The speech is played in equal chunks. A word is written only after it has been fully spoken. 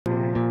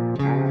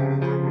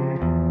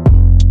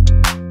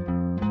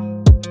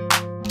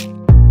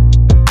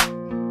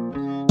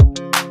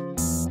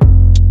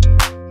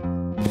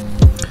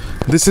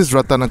This is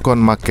Rattanakorn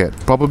Market,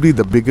 probably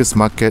the biggest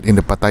market in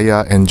the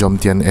Pattaya and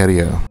Jomtien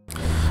area.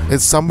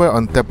 It's somewhere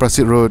on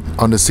Thepprasit Road,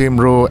 on the same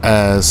row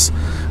as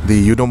the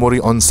Yudomori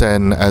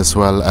Onsen as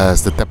well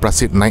as the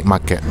Thepprasit Night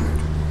Market.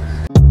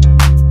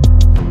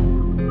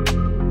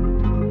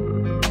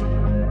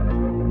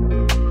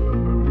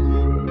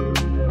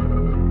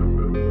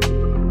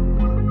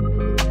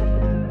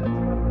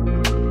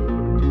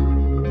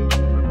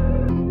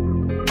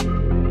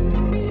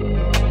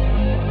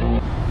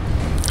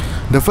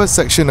 The first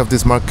section of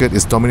this market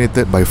is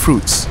dominated by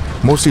fruits,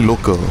 mostly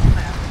local.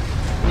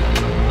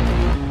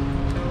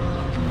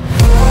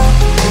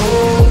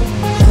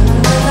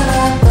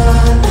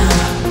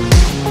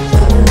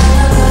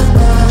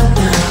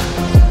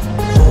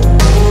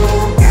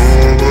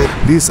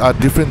 These are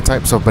different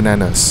types of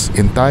bananas.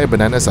 In Thai,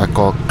 bananas are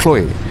called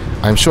kloe.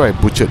 I'm sure I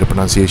butchered the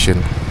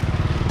pronunciation.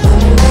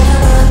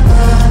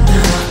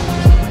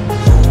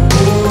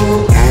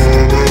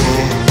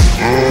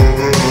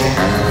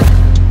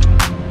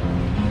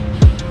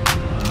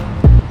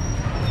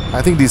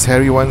 I think these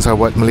hairy ones are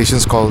what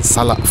Malaysians call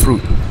salak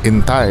fruit.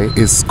 In Thai,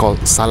 it's called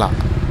salak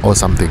or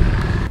something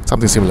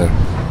similar.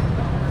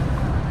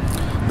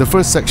 The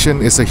first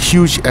section is a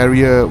huge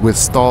area with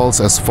stalls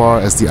as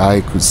far as the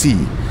eye could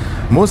see.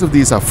 Most of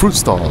these are fruit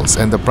stalls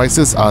and the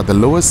prices are the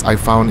lowest I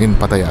found in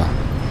Pattaya.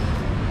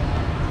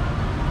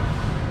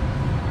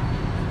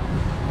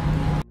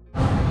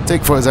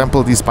 Take for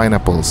example these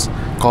pineapples,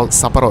 called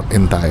saparot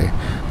in Thai.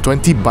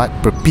 20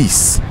 baht per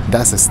piece,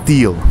 that's a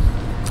steal.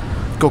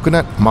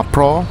 Coconut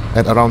mapro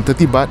at around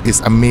 30 baht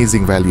is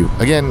amazing value.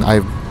 Again,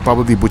 I've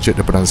probably butchered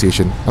the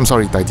pronunciation. I'm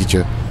sorry, Thai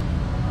teacher.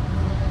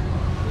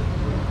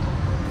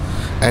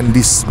 And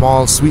these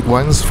small sweet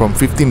ones from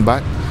 15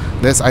 baht,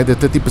 that's either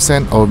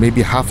 30% or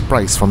maybe half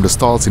price from the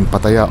stalls in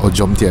Pattaya or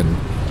Jomtien.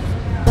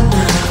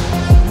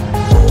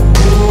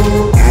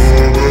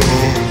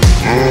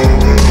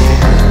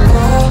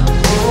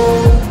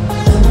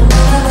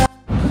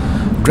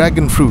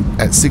 Dragon fruit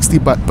at 60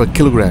 baht per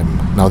kilogram.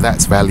 Now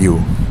that's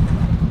value.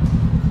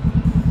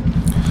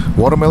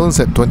 Watermelons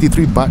at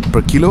 23 baht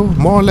per kilo,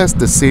 more or less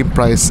the same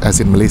price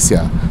as in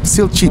Malaysia.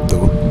 Still cheap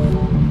though.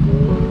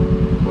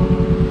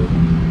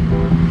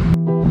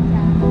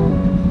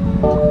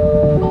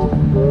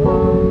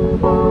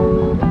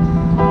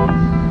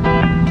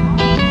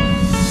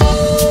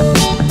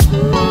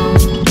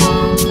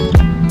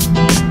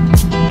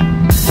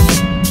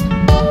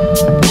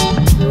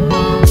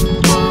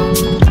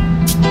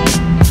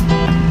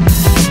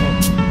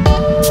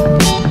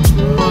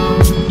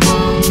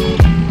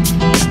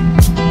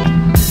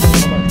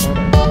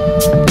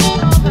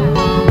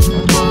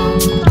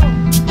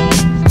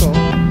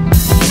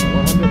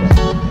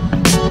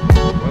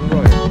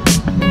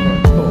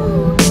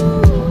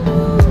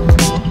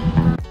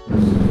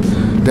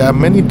 There are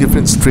many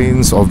different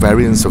strains or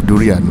variants of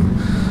durian.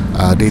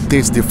 They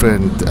taste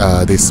different,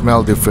 they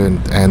smell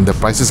different, and the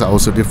prices are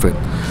also different.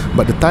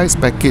 But the Thai's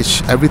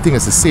package, everything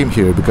is the same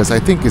here because I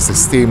think it's the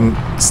same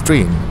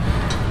strain.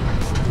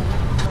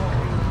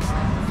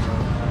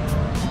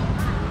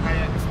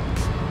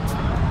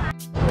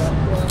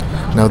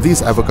 Now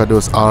these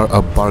avocados are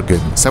a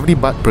bargain, 70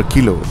 baht per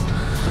kilo.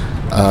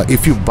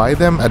 If you buy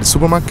them at the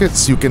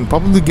supermarkets, you can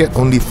probably get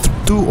only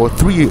 2 or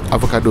 3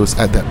 avocados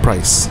at that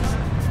price.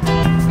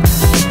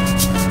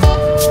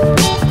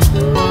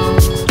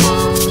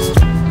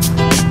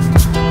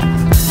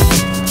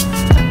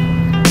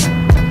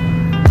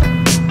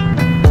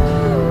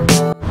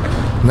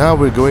 Now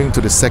we're going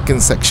to the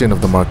second section of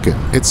the market.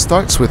 It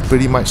starts with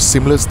pretty much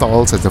similar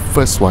stalls as the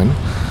first one,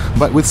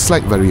 but with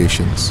slight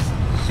variations.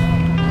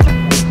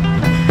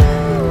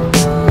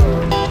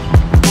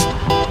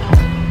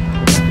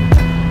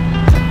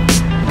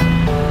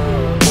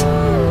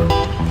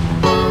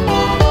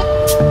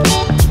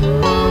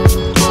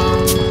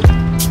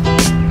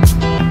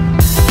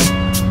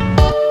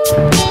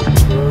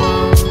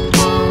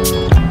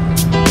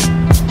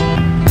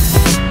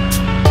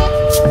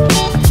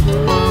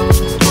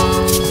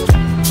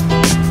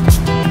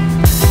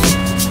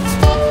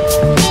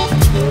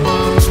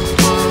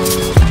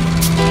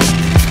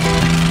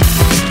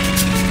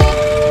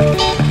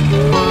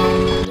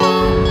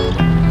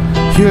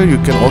 Here you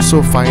can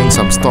also find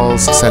some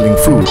stalls selling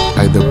food,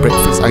 either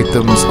breakfast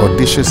items or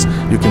dishes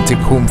you can take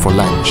home for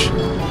lunch.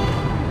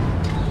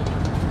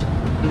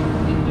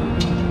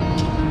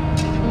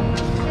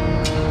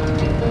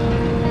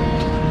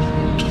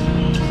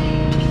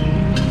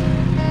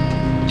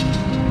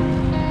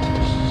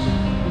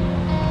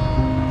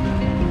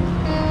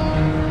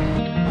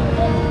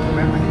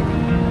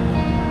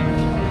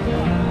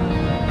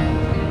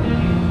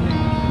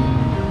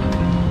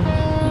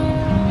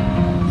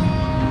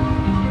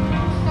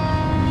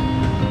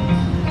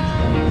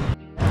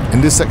 In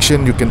this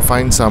section you can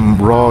find some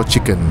raw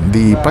chicken.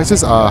 The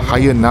prices are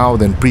higher now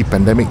than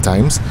pre-pandemic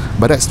times,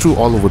 but that's true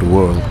all over the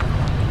world.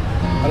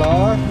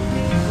 Hello.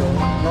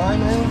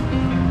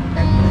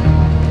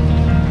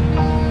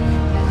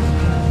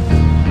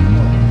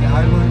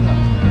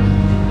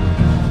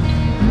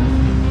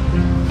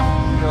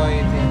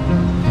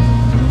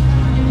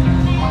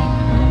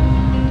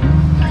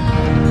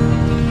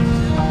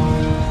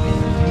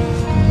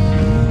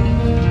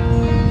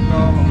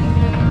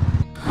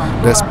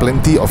 There's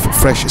plenty of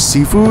fresh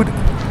seafood.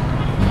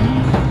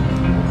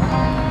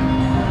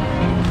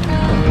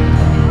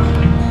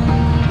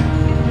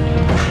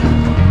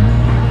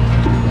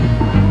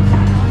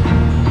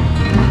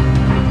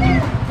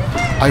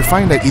 I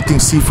find that eating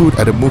seafood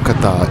at a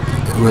mookata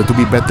to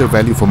be better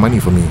value for money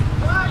for me.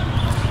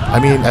 I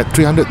mean, at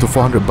 300 to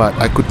 400 baht,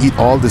 I could eat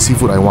all the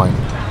seafood I want.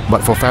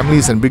 But for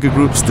families and bigger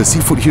groups, the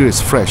seafood here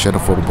is fresh and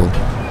affordable.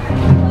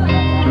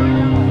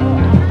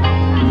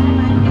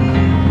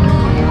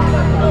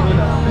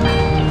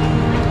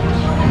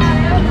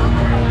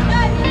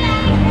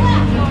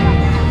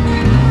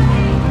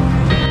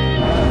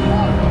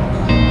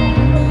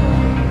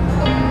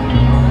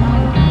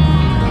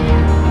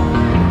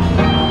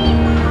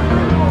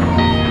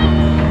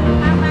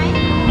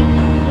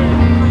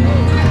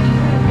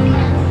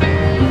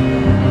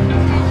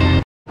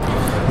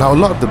 Now, a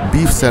lot of the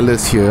beef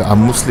sellers here are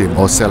Muslim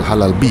or sell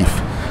halal beef.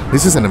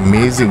 This is an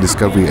amazing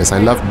discovery as I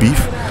love beef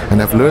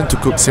and I've learned to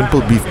cook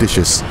simple beef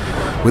dishes.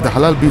 With the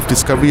halal beef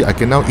discovery, I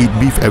can now eat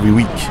beef every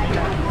week.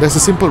 There's a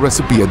simple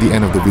recipe at the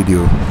end of the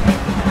video.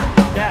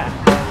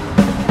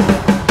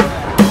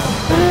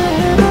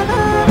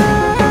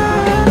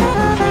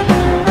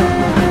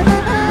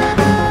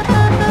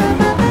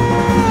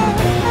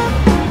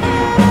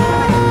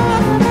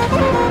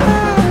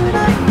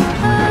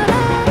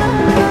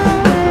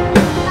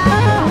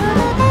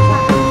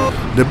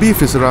 The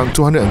beef is around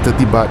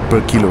 230 baht per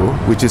kilo,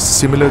 which is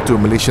similar to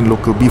Malaysian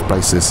local beef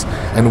prices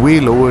and way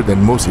lower than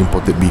most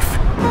imported beef.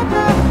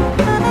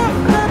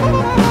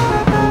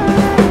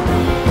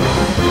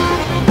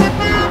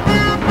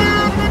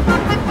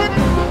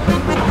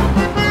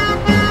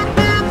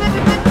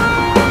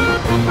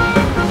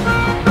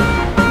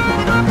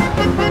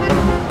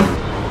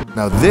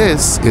 Now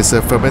this is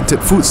a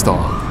fermented food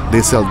stall.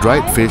 They sell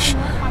dried fish,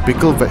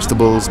 pickled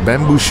vegetables,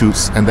 bamboo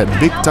shoots, and that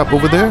big tub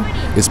over there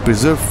is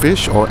preserved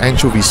fish or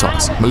anchovy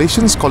sauce.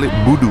 Malaysians call it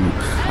budu.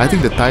 I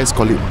think the Thais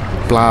call it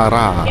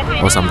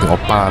plara or something, or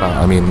para.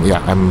 I mean, yeah,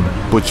 I'm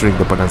butchering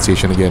the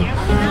pronunciation again.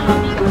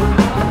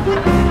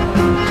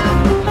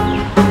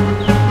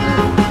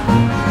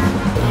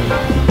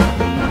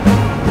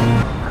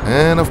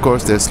 And of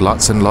course, there's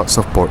lots and lots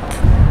of pork.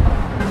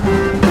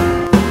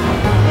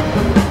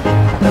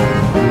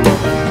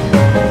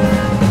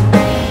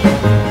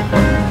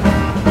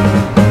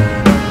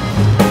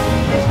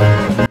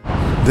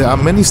 There are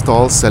many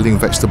stalls selling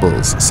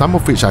vegetables, some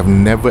of which I've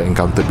never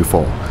encountered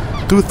before.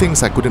 Two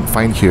things I couldn't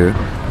find here: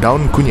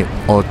 daun kunyit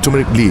or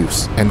turmeric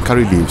leaves and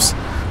curry leaves.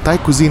 Thai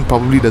cuisine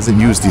probably doesn't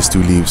use these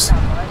two leaves.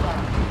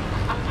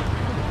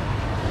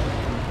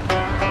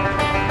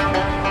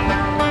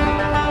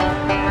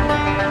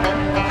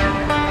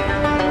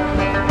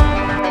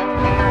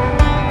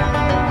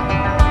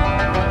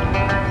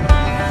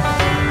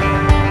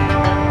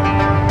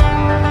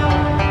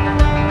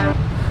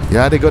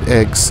 Yeah, they got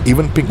eggs,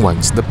 even pink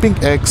ones. The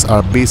pink eggs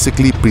are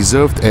basically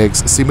preserved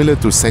eggs similar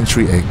to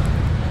century egg.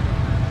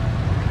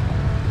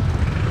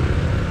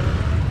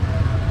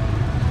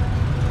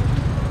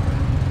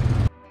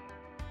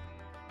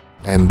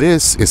 And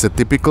this is a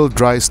typical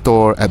dry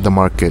store at the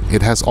market.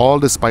 It has all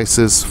the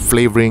spices,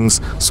 flavorings,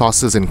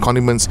 sauces and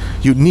condiments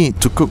you need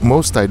to cook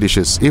most Thai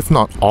dishes, if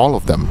not all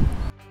of them.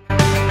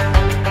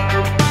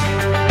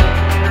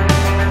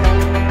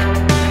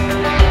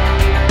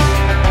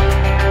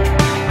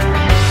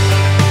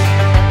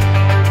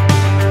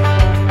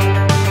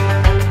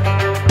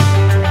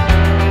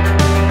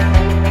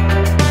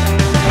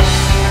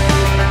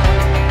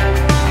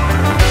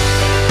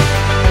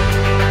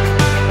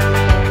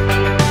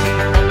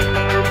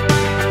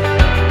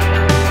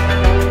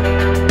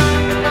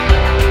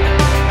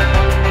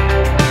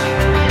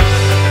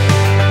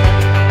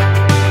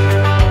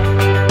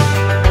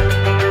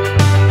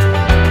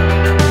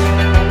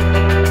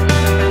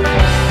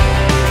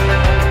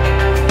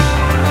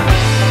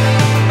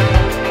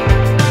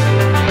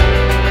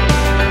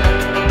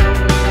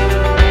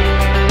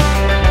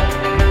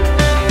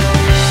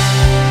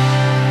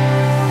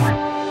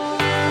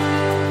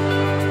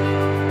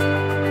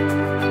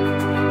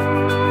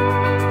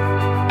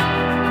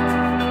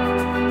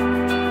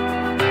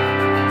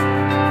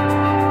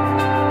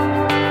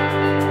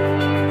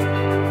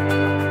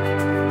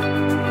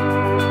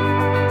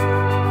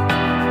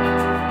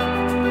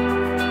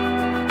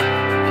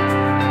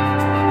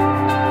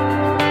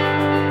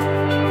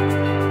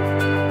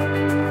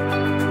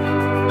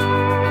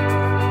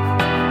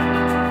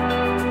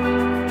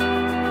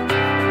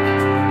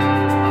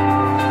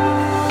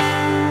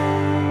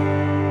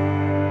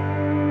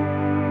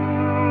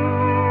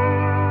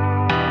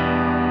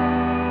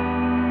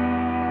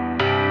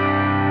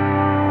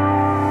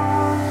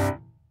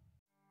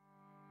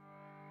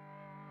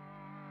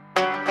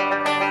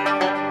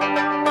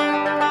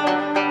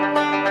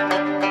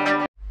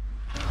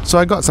 So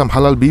I got some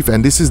halal beef,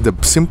 and this is the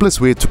simplest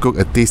way to cook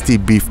a tasty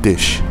beef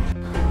dish.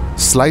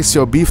 Slice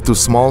your beef to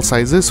small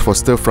sizes for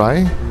stir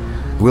fry.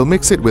 We'll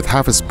mix it with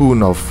half a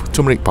spoon of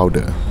turmeric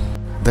powder.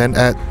 Then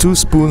add 2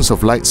 spoons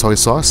of light soy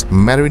sauce,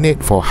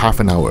 marinate for half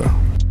an hour.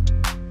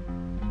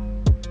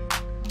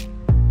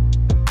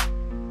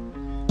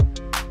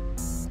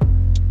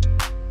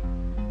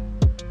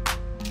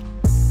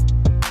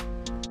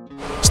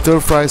 Stir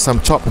fry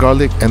some chopped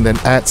garlic and then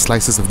add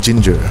slices of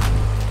ginger.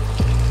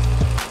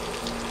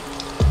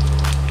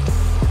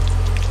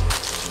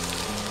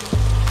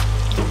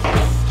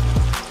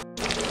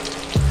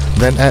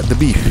 Then add the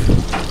beef.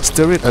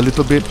 Stir it a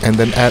little bit and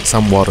then add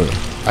some water.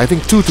 I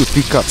think 2 to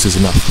 3 cups is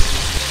enough.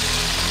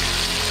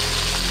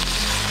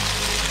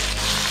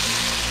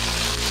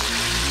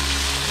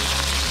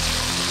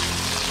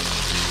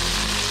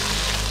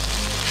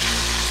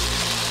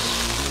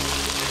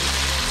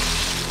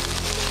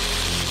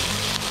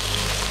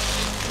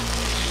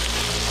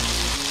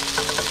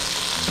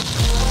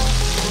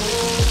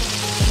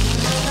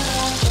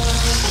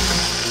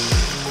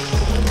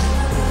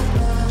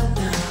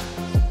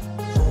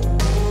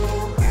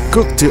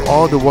 Cook till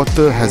all the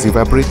water has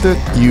evaporated.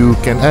 You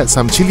can add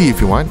some chili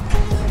if you want.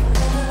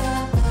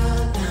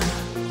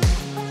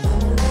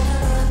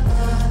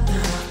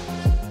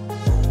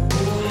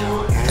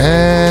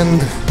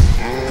 And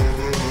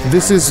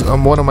this is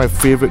one of my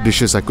favorite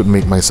dishes I could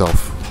make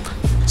myself.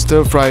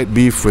 Stir-fried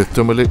beef with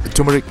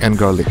turmeric and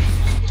garlic.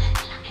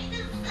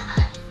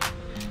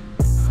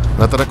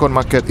 Rattanakorn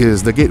Market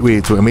is the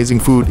gateway to amazing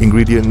food,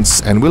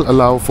 ingredients, and will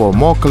allow for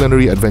more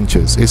culinary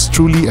adventures. It's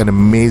truly an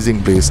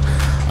amazing place.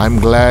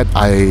 I'm glad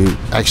I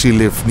actually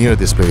live near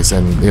this place,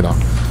 and you know,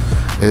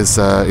 it's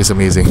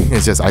amazing.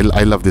 It's just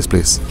I love this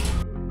place.